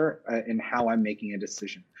picture in how I'm making a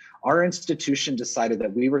decision. Our institution decided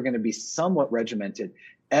that we were going to be somewhat regimented.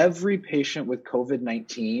 Every patient with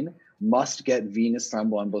COVID-19 must get venous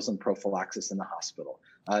thromboembolism prophylaxis in the hospital.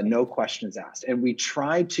 No questions asked. And we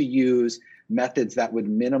tried to use methods that would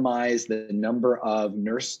minimize the number of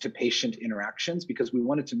nurse to patient interactions because we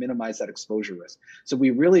wanted to minimize that exposure risk. So we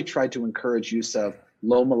really tried to encourage use of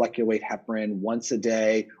low molecular weight heparin once a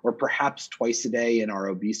day or perhaps twice a day in our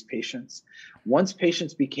obese patients. Once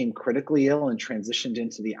patients became critically ill and transitioned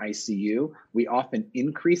into the ICU, we often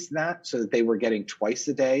increased that so that they were getting twice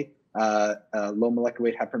a day low molecular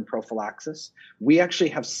weight heparin prophylaxis. We actually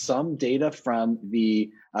have some data from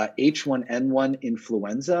the H1N1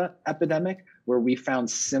 influenza epidemic where we found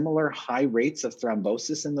similar high rates of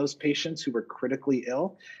thrombosis in those patients who were critically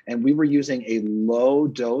ill. And we were using a low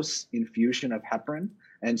dose infusion of heparin.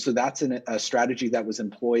 And so that's a strategy that was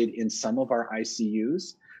employed in some of our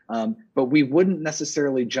ICUs. But we wouldn't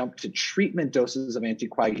necessarily jump to treatment doses of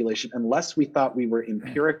anticoagulation unless we thought we were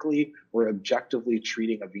empirically or objectively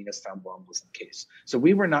treating a venous thromboembolism case. So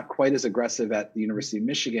we were not quite as aggressive at the University of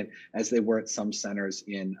Michigan as they were at some centers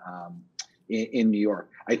in New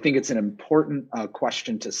York. I think it's an important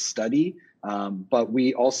question to study, but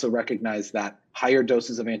we also recognize that higher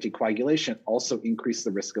doses of anticoagulation also increase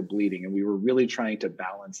the risk of bleeding, and we were really trying to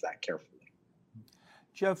balance that carefully.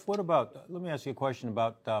 Jeff, what about, let me ask you a question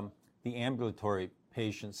about the ambulatory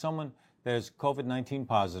patient, someone that is COVID-19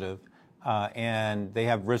 positive and they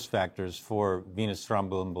have risk factors for venous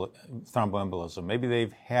thromboembolism. Maybe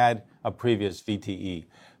they've had a previous VTE.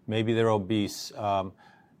 Maybe they're obese.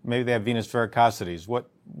 Maybe they have venous varicosities.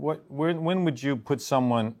 When would you put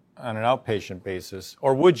someone on an outpatient basis,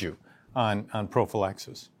 or would you, on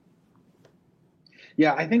prophylaxis?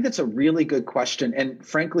 Yeah, I think that's a really good question. And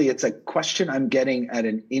frankly, it's a question I'm getting at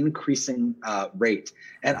an increasing rate.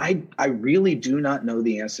 And I really do not know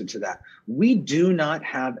the answer to that. We do not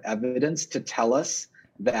have evidence to tell us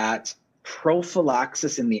that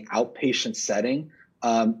prophylaxis in the outpatient setting,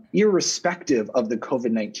 irrespective of the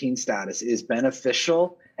COVID-19 status, is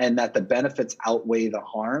beneficial and that the benefits outweigh the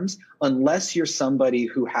harms, unless you're somebody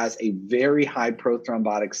who has a very high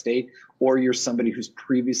prothrombotic state or you're somebody who's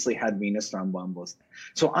previously had venous thromboembolism.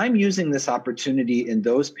 So I'm using this opportunity in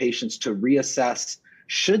those patients to reassess,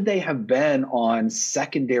 should they have been on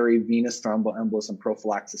secondary venous thromboembolism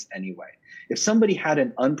prophylaxis anyway? If somebody had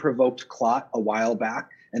an unprovoked clot a while back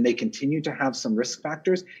and they continue to have some risk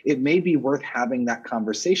factors, it may be worth having that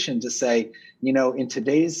conversation to say, you know, in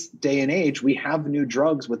today's day and age, we have new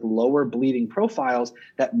drugs with lower bleeding profiles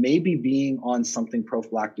that maybe being on something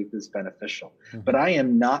prophylactic is beneficial. Mm-hmm. But I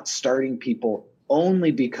am not starting people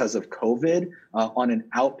only because of COVID on an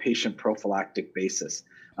outpatient prophylactic basis.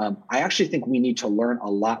 I actually think we need to learn a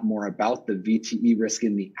lot more about the VTE risk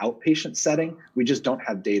in the outpatient setting. We just don't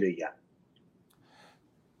have data yet.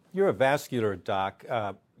 You're a vascular doc.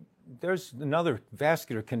 There's another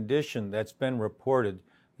vascular condition that's been reported,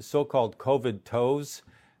 the so-called COVID toes.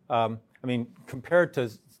 I mean, compared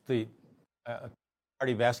to the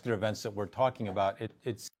cardiovascular events that we're talking about, it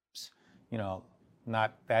seems, you know,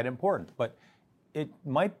 not that important. But it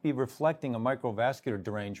might be reflecting a microvascular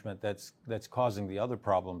derangement that's causing the other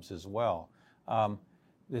problems as well.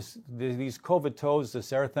 These COVID toes,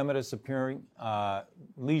 this erythematous appearing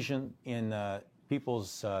lesion in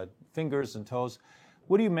people's fingers and toes.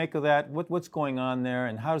 What do you make of that? What's going on there,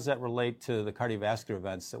 and how does that relate to the cardiovascular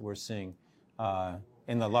events that we're seeing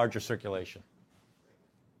in the larger circulation?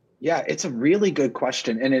 Yeah, it's a really good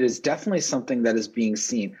question, and it is definitely something that is being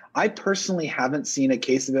seen. I personally haven't seen a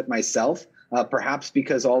case of it myself, perhaps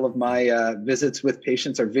because all of my visits with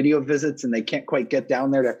patients are video visits and they can't quite get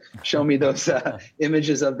down there to show me those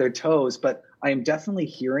images of their toes. But I am definitely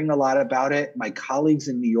hearing a lot about it. My colleagues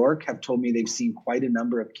in New York have told me they've seen quite a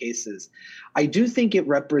number of cases. I do think it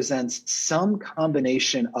represents some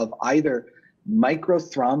combination of either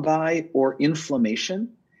microthrombi or inflammation.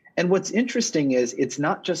 And what's interesting is it's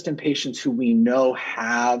not just in patients who we know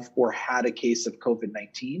have or had a case of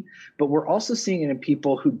COVID-19, but we're also seeing it in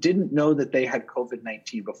people who didn't know that they had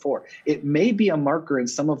COVID-19 before. It may be a marker in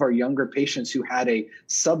some of our younger patients who had a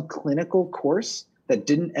subclinical course that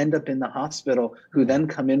didn't end up in the hospital, who then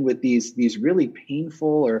come in with these really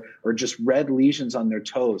painful or just red lesions on their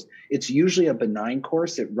toes. It's usually a benign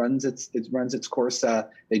course. It runs its course.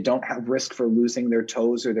 They don't have risk for losing their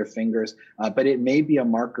toes or their fingers, but it may be a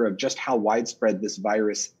marker of just how widespread this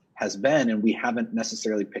virus has been, and we haven't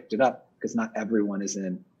necessarily picked it up because not everyone is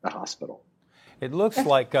in the hospital. It looks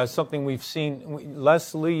like something we've seen.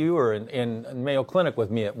 Leslie, you were in Mayo Clinic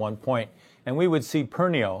with me at one point, And we would see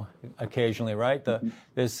pernio occasionally, right?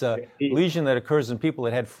 This lesion that occurs in people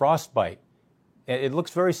that had frostbite. It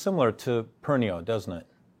looks very similar to pernio, doesn't it?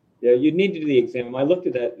 Yeah, you need to do the exam. I looked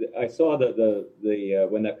at that. I saw the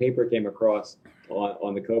when that paper came across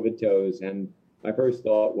on the COVID toes, and my first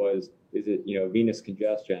thought was, is it venous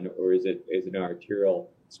congestion, or is it an arterial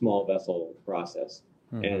small vessel process?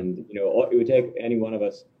 Mm-hmm. And it would take any one of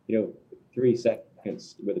us 3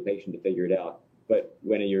 seconds with a patient to figure it out. But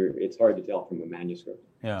it's hard to tell from a manuscript.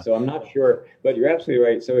 Yeah. So I'm not sure, but you're absolutely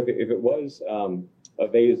right. So if it was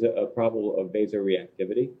a problem of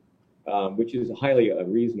vasoreactivity, which is highly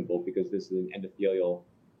unreasonable because this is an endothelial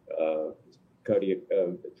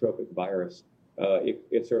trophic virus,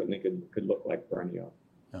 it certainly could look like pernio.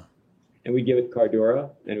 Yeah. And we give it Cardura,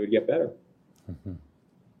 and it would get better.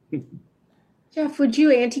 Mm-hmm. Jeff, would you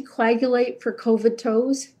anticoagulate for COVID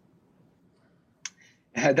toes?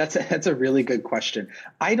 That's a really good question.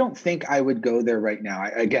 I don't think I would go there right now.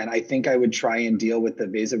 I think I would try and deal with the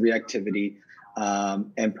vasoreactivity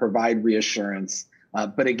and provide reassurance.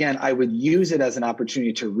 But again, I would use it as an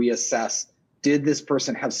opportunity to reassess, did this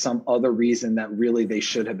person have some other reason that really they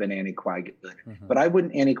should have been anticoagulated? Mm-hmm. But I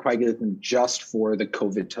wouldn't anticoagulate them just for the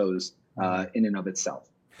COVID toes in and of itself.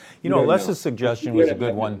 Les's suggestion was a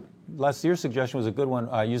good one. Les, your suggestion was a good one,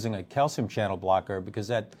 using a calcium channel blocker, because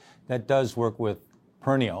that does work with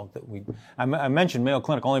pernio. I mentioned Mayo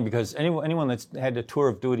Clinic only because anyone that's had a tour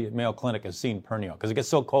of duty at Mayo Clinic has seen pernio, because it gets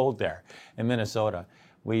so cold there in Minnesota.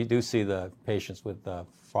 We do see the patients with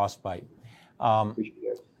frostbite.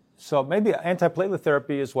 So maybe antiplatelet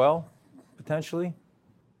therapy as well, potentially?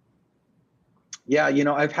 Yeah,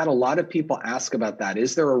 I've had a lot of people ask about that.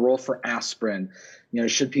 Is there a role for aspirin?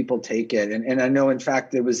 Should people take it? And I know, in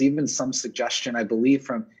fact, there was even some suggestion, I believe,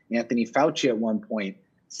 from Anthony Fauci at one point,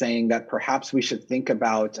 saying that perhaps we should think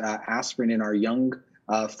about aspirin in our young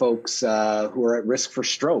folks who are at risk for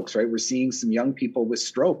strokes, right? We're seeing some young people with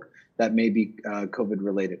stroke that may be COVID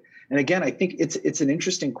related. And again, I think it's an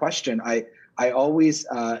interesting question. I always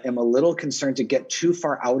am a little concerned to get too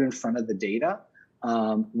far out in front of the data.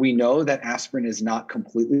 We know that aspirin is not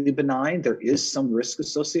completely benign. There is some risk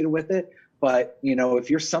associated with it. But, if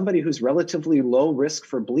you're somebody who's relatively low risk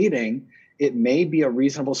for bleeding, it may be a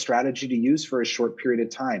reasonable strategy to use for a short period of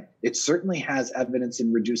time. It certainly has evidence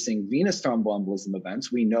in reducing venous thromboembolism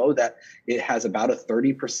events. We know that it has about a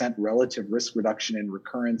 30% relative risk reduction in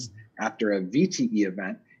recurrence after a VTE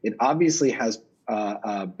event. It obviously has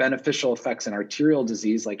beneficial effects in arterial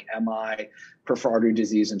disease like MI, peripheral artery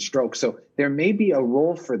disease, and stroke. So there may be a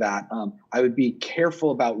role for that. I would be careful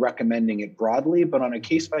about recommending it broadly, but on a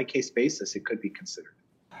case-by-case basis, it could be considered.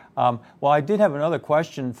 Well, I did have another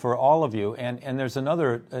question for all of you, and there's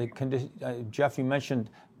another condition. Jeff, you mentioned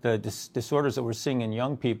the disorders that we're seeing in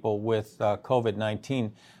young people with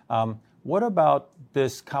COVID-19. What about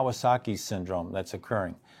this Kawasaki syndrome that's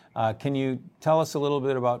occurring? Can you tell us a little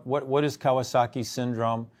bit about what is Kawasaki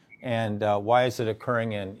syndrome, and why is it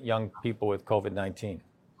occurring in young people with COVID-19?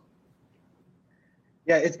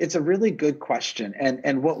 Yeah, it's a really good question.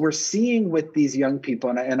 And what we're seeing with these young people,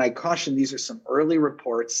 and I caution these are some early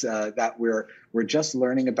reports that we're just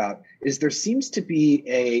learning about, is there seems to be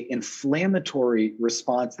a inflammatory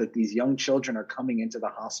response that these young children are coming into the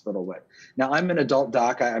hospital with. Now, I'm an adult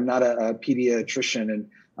doc. I'm not a pediatrician,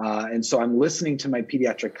 and so I'm listening to my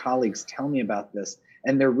pediatric colleagues tell me about this,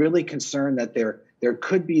 and they're really concerned that there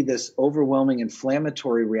could be this overwhelming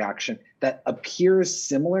inflammatory reaction that appears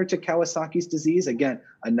similar to Kawasaki's disease. Again,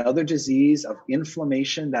 another disease of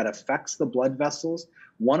inflammation that affects the blood vessels.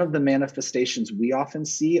 One of the manifestations we often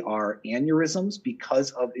see are aneurysms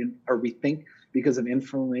because of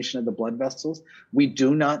inflammation of the blood vessels. We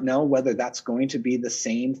do not know whether that's going to be the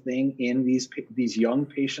same thing in these young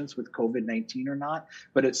patients with COVID-19 or not,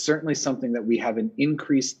 but it's certainly something that we have an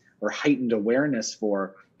increased or heightened awareness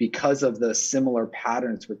for because of the similar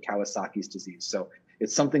patterns with Kawasaki's disease. So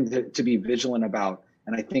it's something to be vigilant about.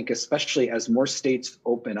 And I think especially as more states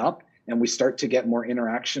open up and we start to get more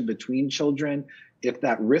interaction between children, if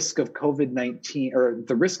that risk of COVID-19 or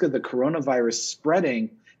the risk of the coronavirus spreading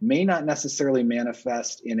may not necessarily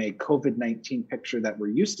manifest in a COVID-19 picture that we're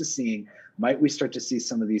used to seeing, might we start to see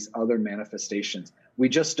some of these other manifestations? We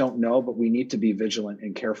just don't know, but we need to be vigilant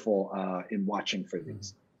and careful in watching for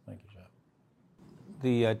these. Thank you, Jeff.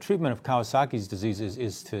 The treatment of Kawasaki's disease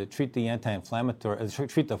is to treat the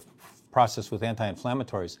treat the process with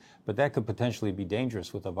anti-inflammatories, but that could potentially be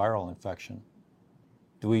dangerous with a viral infection.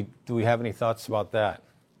 Do we have any thoughts about that?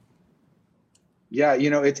 Yeah,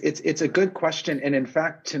 it's a good question, and in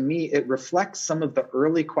fact, to me, it reflects some of the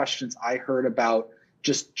early questions I heard about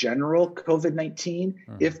just general COVID-19.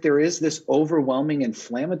 If there is this overwhelming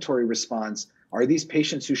inflammatory response, are these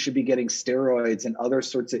patients who should be getting steroids and other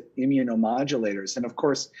sorts of immunomodulators? And of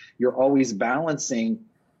course, you're always balancing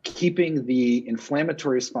keeping the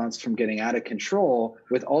inflammatory response from getting out of control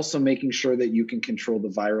with also making sure that you can control the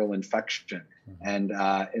viral infection.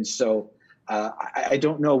 And so I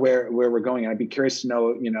don't know where we're going. I'd be curious to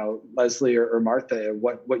know, Leslie or Martha,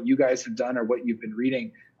 what you guys have done or what you've been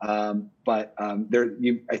reading. But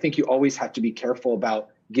I think you always have to be careful about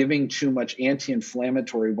giving too much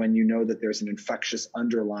anti-inflammatory when you know that there's an infectious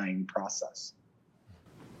underlying process.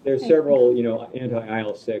 There's several,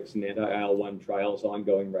 anti-IL-6 and anti-IL-1 trials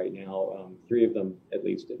ongoing right now, 3 of them at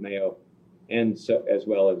least at Mayo, and so as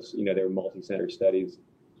well as, there are multi-center studies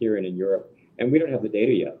here and in Europe, and we don't have the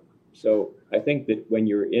data yet. So I think that when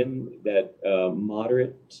you're in that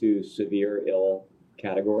moderate to severe ill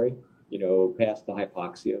category, past the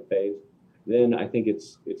hypoxia phase, then I think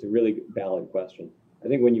it's a really valid question. I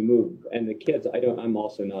think when you move, and the kids, I'm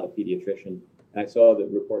also not a pediatrician. I saw the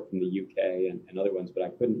report from the UK and other ones, but I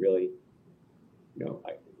couldn't really,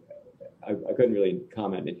 I couldn't really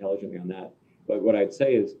comment intelligently on that. But what I'd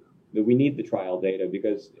say is that we need the trial data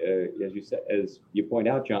because, as you point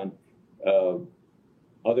out, John,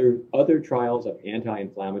 other trials of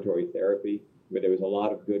anti-inflammatory therapy where there was a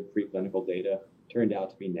lot of good preclinical data turned out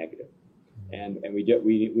to be negative, and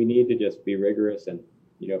we need to just be rigorous and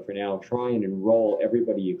for now try and enroll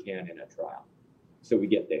everybody you can in a trial so we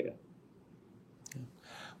get data.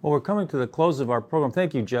 Well, we're coming to the close of our program.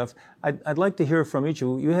 Thank you, Jeff. I'd like to hear from each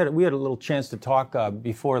of you. We had a little chance to talk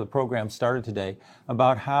before the program started today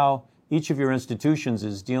about how each of your institutions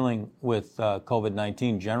is dealing with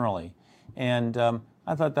COVID-19 generally. And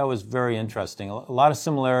I thought that was very interesting. A lot of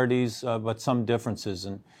similarities, but some differences.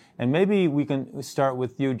 And maybe we can start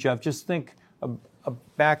with you, Jeff. Just think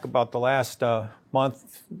back about the last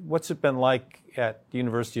month. What's it been like at the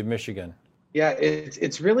University of Michigan? Yeah,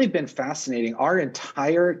 it's really been fascinating. Our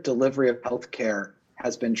entire delivery of healthcare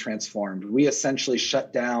has been transformed. We essentially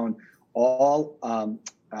shut down all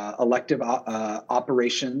elective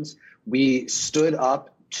operations. We stood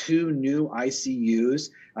up 2 new ICUs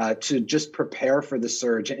to just prepare for the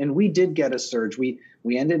surge. And we did get a surge. We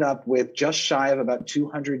ended up with just shy of about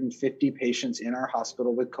 250 patients in our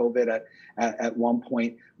hospital with COVID at one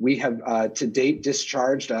point. We have to date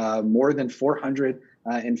discharged more than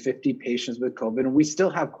 450 patients with COVID, and we still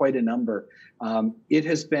have quite a number. It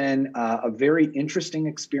has been a very interesting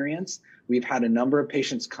experience. We've had a number of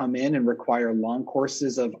patients come in and require long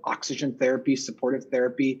courses of oxygen therapy, supportive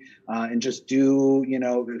therapy, and just do,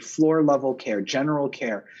 floor level care, general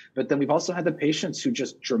care. But then we've also had the patients who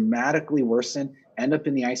just dramatically worsen, end up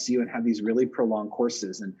in the ICU and have these really prolonged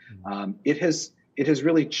courses. And it has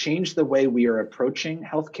really changed the way we are approaching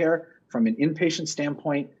healthcare from an inpatient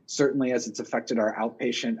standpoint, certainly as it's affected our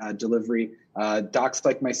outpatient delivery. Docs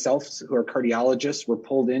like myself, who are cardiologists, were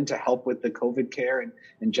pulled in to help with the COVID care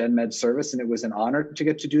and Gen Med service, and it was an honor to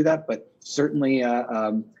get to do that, but certainly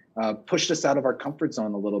pushed us out of our comfort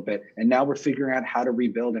zone a little bit. And now we're figuring out how to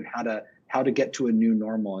rebuild and how to get to a new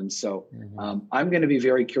normal. And so I'm going to be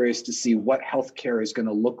very curious to see what healthcare is going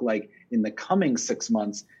to look like in the coming 6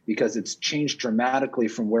 months, because it's changed dramatically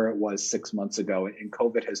from where it was 6 months ago. And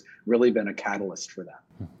COVID has really been a catalyst for that.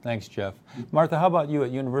 Thanks, Jeff. Martha, how about you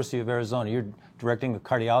at University of Arizona? You're directing the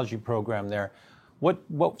cardiology program there.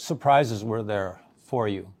 What surprises were there for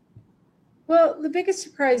you? Well, the biggest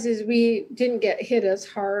surprise is we didn't get hit as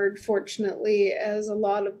hard, fortunately, as a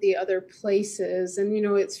lot of the other places. And,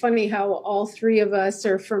 it's funny how all 3 of us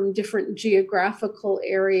are from different geographical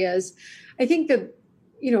areas. I think that,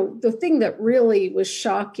 the thing that really was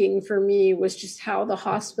shocking for me was just how the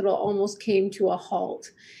hospital almost came to a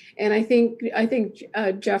halt. And I think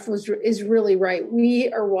Jeff is really right.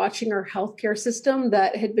 We are watching our healthcare system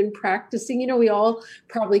that had been practicing. We all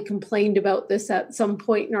probably complained about this at some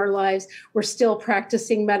point in our lives. We're still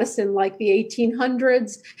practicing medicine like the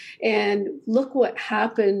 1800s, and look what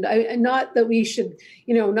happened. Not that we should,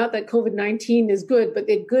 not that COVID-19 is good, but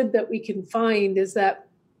the good that we can find is that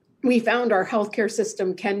we found our healthcare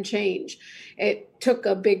system can change. It took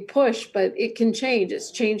a big push, but it can change.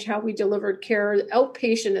 It's changed how we delivered care.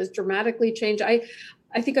 Outpatient has dramatically changed. I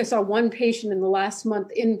think I saw one patient in the last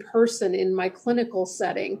month in person in my clinical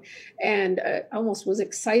setting, and I almost was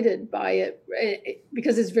excited by it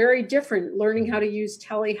because it's very different. Learning how to use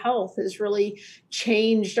telehealth has really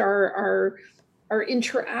changed our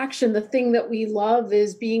interaction. The thing that we love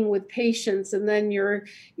is being with patients, and then you're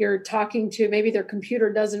talking to, maybe their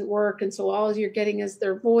computer doesn't work, and so all you're getting is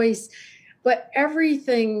their voice. but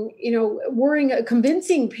everything, worrying,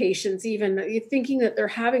 convincing patients, even thinking that they're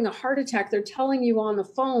having a heart attack, they're telling you on the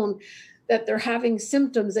phone that they're having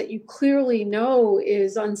symptoms that you clearly know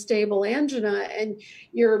is unstable angina, and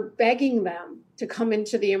you're begging them to come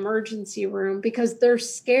into the emergency room because they're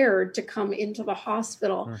scared to come into the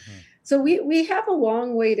hospital. Mm-hmm. So we have a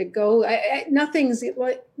long way to go. Nothing's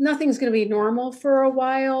going to be normal for a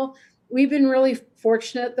while. We've been really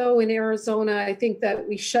fortunate, though, in Arizona. I think that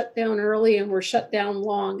we shut down early and we're shut down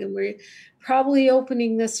long, and we're probably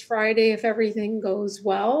opening this Friday if everything goes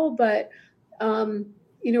well. But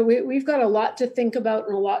we've got a lot to think about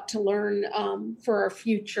and a lot to learn for our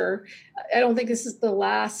future. I don't think this is the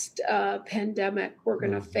last pandemic we're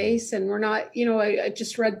going to face. And we're not, I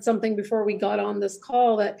just read something before we got on this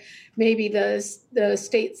call that maybe the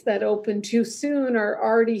states that open too soon are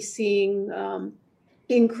already seeing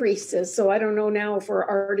increases. So I don't know now if we're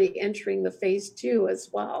already entering the phase 2 as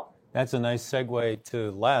well. That's a nice segue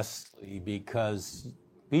to Leslie, because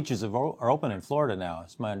beaches are open in Florida now,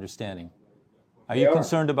 it's my understanding. Are you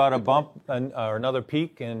concerned about a bump or another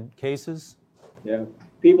peak in cases? Yeah.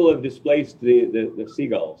 People have displaced the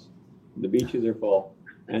seagulls. The beaches are full.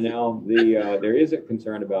 And now there is a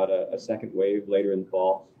concern about a second wave later in the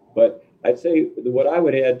fall. But I'd say what I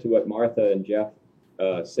would add to what Martha and Jeff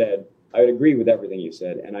said, I would agree with everything you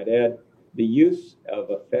said. And I'd add the use of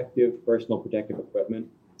effective personal protective equipment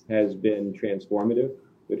has been transformative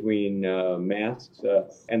between masks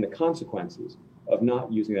and the consequences of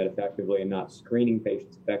not using that effectively and not screening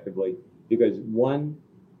patients effectively, because one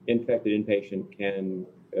infected inpatient can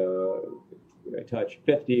touch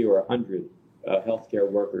 50 or 100 healthcare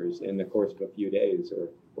workers in the course of a few days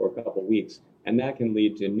or a couple of weeks. And that can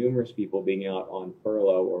lead to numerous people being out on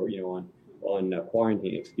furlough or on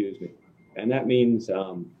quarantine, and that means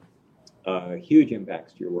huge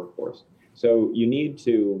impacts to your workforce. So you need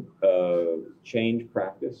to change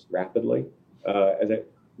practice rapidly.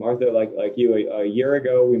 Martha, like you, a year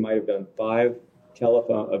ago, we might have done 5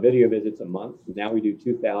 video visits a month. Now we do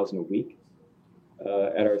 2,000 a week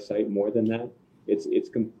at our site, more than that. It's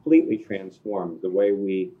completely transformed the way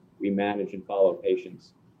we manage and follow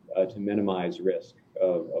patients to minimize risk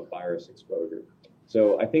of virus exposure.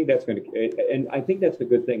 So I think that's going to, and I think that's the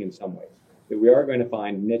good thing in some ways, that we are going to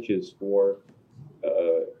find niches for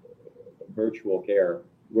virtual care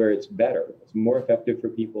where it's better, it's more effective for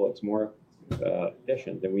people, it's more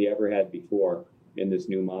efficient than we ever had before in this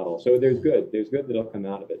new model. So there's good that'll come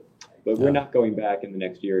out of it, but we're not going back in the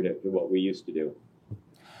next year to what we used to do.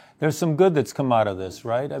 There's some good that's come out of this,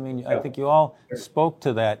 right? I mean, I think you all spoke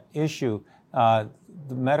to that issue.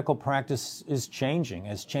 The medical practice is changing,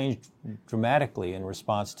 has changed dramatically in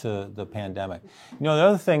response to the pandemic. The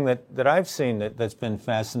other thing that I've seen that's been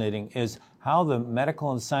fascinating is how the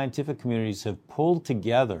medical and scientific communities have pulled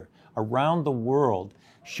together around the world,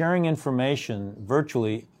 sharing information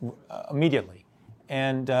virtually immediately.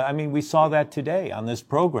 And we saw that today on this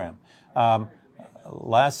program.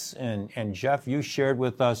 Les and Jeff, you shared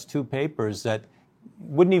with us 2 papers that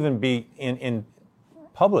wouldn't even be in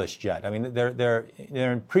published yet. I mean, they're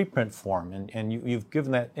in preprint form, and you've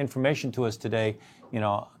given that information to us today.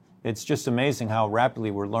 It's just amazing how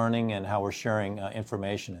rapidly we're learning and how we're sharing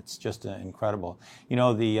information. It's just incredible.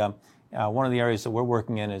 One of the areas that we're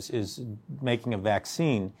working in is making a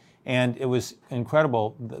vaccine, and it was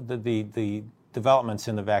incredible the developments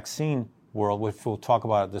in the vaccine world, which we'll talk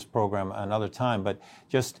about at this program another time. But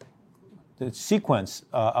just the sequence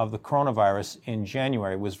of the coronavirus in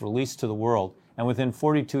January was released to the world, and within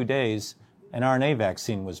 42 days, an RNA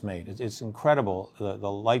vaccine was made. It's incredible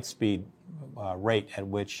the light speed rate at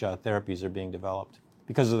which therapies are being developed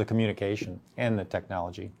because of the communication and the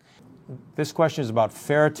technology. This question is about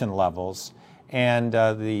ferritin levels, and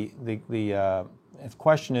the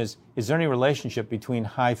question is there any relationship between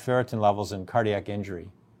high ferritin levels and cardiac injury?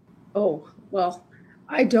 Oh, well,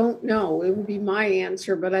 I don't know. It would be my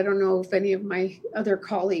answer, but I don't know if any of my other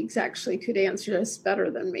colleagues actually could answer this better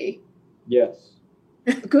than me. Yes.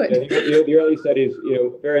 Good. The early studies,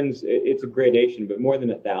 ferritins, it's a gradation, but more than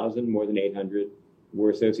 1,000, more than 800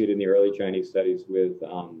 were associated in the early Chinese studies with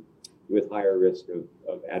higher risk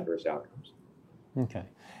of adverse outcomes. Okay,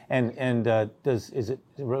 and is it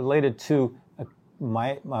related to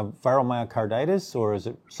viral myocarditis, or is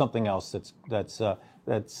it something else that's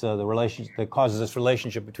the relationship that causes this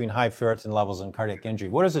relationship between high ferritin levels and cardiac injury?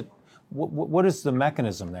 What is it? What is the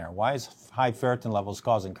mechanism there? Why is high ferritin levels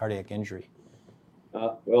causing cardiac injury?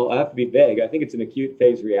 Well, I have to be vague. I think it's an acute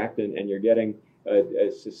phase reactant, and you're getting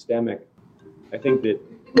a systemic. I think that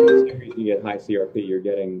the same reason you get high CRP, you're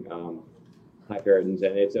getting high ferritins,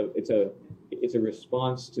 and it's a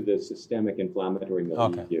response to the systemic inflammatory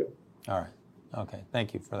milieu. All right. Okay.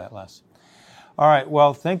 Thank you for that, Les. All right.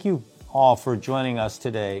 Well, thank you all for joining us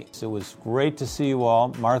today. It was great to see you all.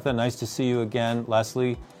 Martha, nice to see you again.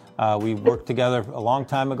 Leslie, we worked together a long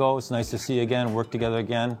time ago. It's nice to see you again, work together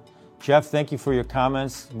again. Jeff, thank you for your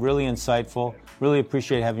comments. Really insightful. Really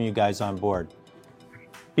appreciate having you guys on board.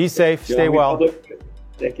 Be safe. Stay well.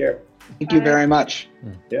 Take care. Thank you very much.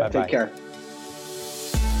 Yeah. Take care.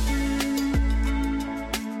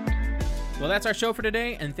 Well, that's our show for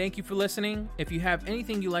today, and thank you for listening. If you have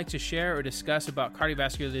anything you'd like to share or discuss about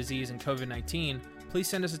cardiovascular disease and COVID-19, please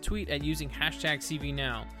send us a tweet at using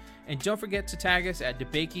 #CVNow. And don't forget to tag us at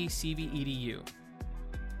DeBakeyCVEDU.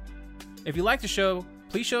 If you like the show,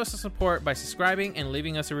 please show us some support by subscribing and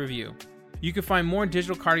leaving us a review. You can find more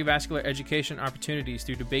digital cardiovascular education opportunities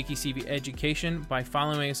through DeBakey CV Education by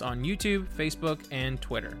following us on YouTube, Facebook, and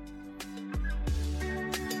Twitter.